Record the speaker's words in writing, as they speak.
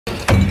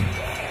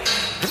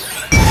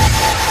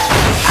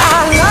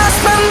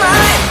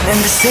in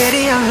the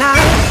city of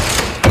light,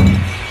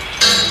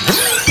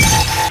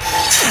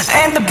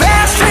 and the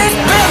bad street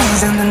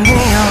rings in the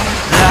neon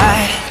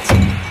lights.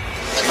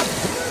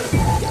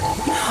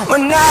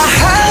 When I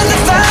heard the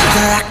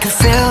thunder, I could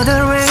feel the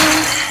rain.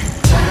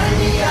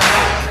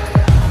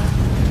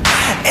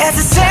 It's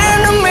the same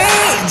to me,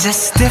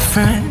 just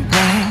different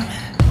name.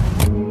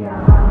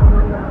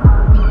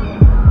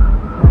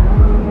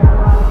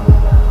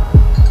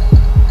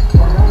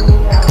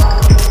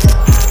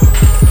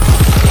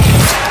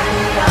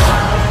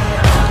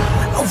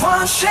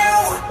 Won't you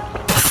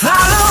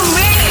follow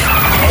me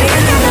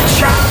into the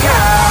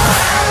jungle?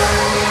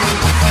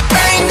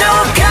 Ain't no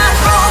God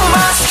on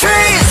my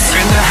streets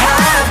in the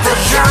heart of the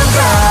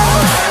jungle.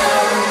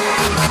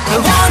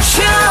 Won't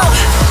you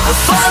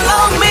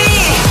follow me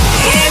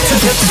into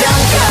the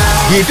jungle?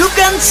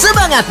 Hidupkan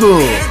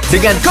semangatmu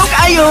dengan Coke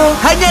Ayo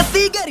hanya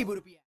 3